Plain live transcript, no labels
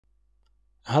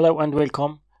Hello and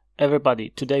welcome everybody.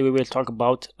 Today we will talk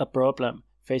about a problem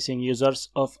facing users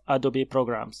of Adobe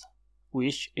programs,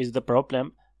 which is the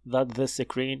problem that the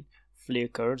screen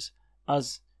flickers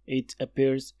as it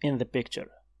appears in the picture,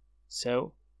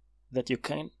 so that you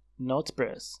can not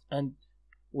press, and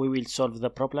we will solve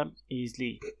the problem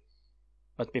easily.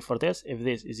 But before this, if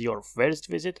this is your first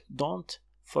visit, don't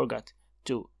forget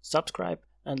to subscribe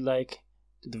and like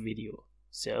the video.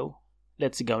 So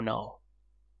let's go now.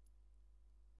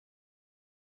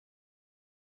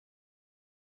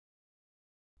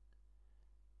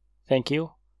 Thank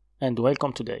you and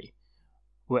welcome today.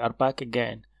 We are back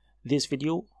again. This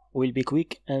video will be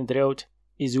quick and route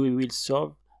as we will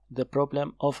solve the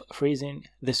problem of freezing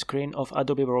the screen of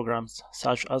Adobe programs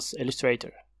such as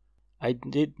Illustrator. I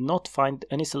did not find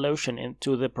any solution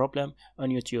to the problem on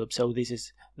YouTube, so this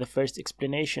is the first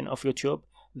explanation of YouTube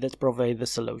that provides the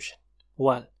solution.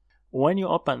 Well, when you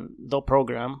open the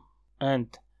program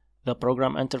and the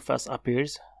program interface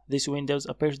appears, this window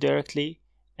appears directly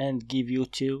and give you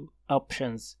two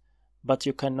options, but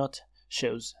you cannot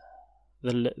choose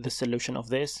the solution of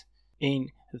this in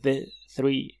the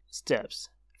 3 steps.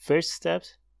 First step,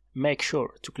 make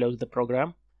sure to close the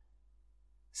program.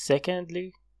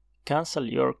 Secondly, cancel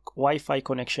your Wi-Fi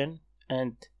connection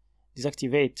and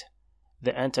deactivate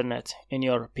the internet in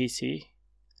your PC.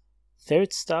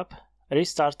 Third step,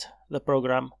 restart the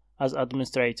program as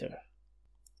administrator.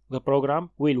 The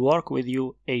program will work with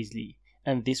you easily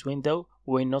and this window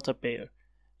will not appear.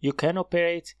 You can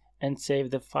operate and save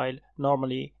the file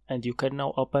normally, and you can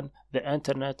now open the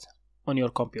internet on your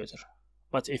computer.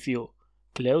 But if you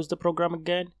close the program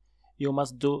again, you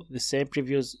must do the same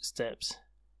previous steps.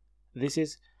 This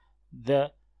is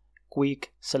the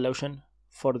quick solution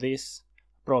for this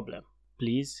problem.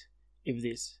 Please, if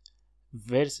this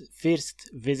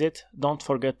first visit, don't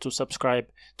forget to subscribe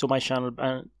to my channel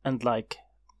and like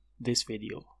this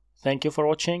video. Thank you for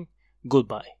watching.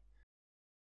 Goodbye.